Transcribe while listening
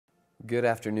Good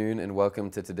afternoon and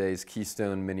welcome to today's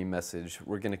Keystone mini message.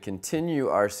 We're going to continue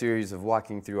our series of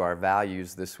walking through our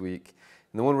values this week.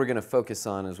 And the one we're going to focus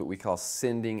on is what we call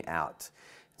sending out.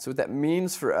 So what that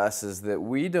means for us is that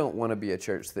we don't want to be a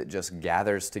church that just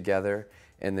gathers together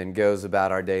and then goes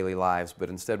about our daily lives, but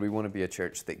instead we want to be a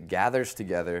church that gathers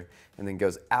together and then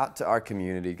goes out to our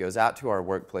community, goes out to our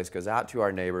workplace, goes out to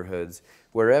our neighborhoods,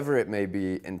 wherever it may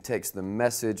be, and takes the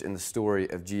message and the story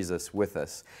of Jesus with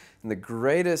us. And the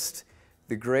greatest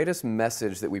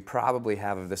message that we probably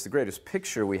have of this, the greatest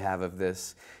picture we have of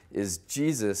this, is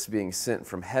Jesus being sent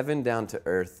from heaven down to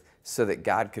earth so that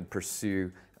God could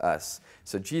pursue us.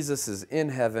 So Jesus is in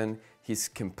heaven, He's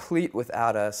complete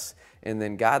without us, and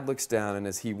then God looks down, and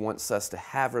as He wants us to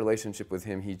have a relationship with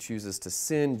Him, He chooses to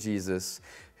send Jesus,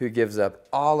 who gives up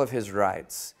all of His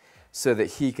rights so that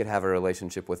He could have a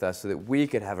relationship with us, so that we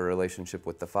could have a relationship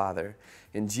with the Father.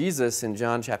 And Jesus, in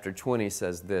John chapter 20,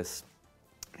 says this.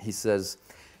 He says,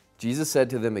 Jesus said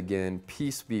to them again,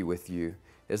 "Peace be with you.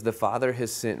 As the Father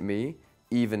has sent me,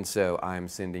 even so I am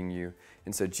sending you."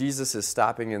 And so Jesus is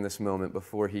stopping in this moment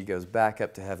before He goes back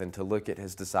up to heaven to look at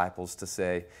His disciples to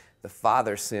say, the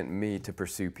Father sent me to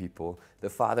pursue people. The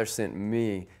Father sent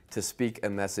me to speak a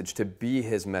message, to be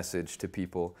His message to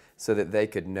people so that they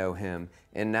could know Him.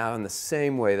 And now in the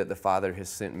same way that the Father has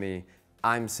sent me,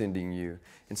 I'm sending you.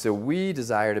 And so we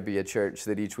desire to be a church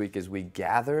that each week as we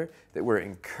gather, that we're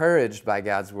encouraged by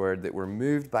God's Word, that we're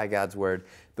moved by God's Word,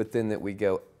 but then that we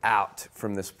go out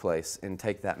from this place and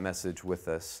take that message with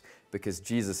us because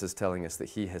Jesus is telling us that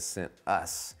He has sent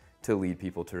us to lead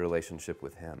people to relationship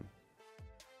with Him.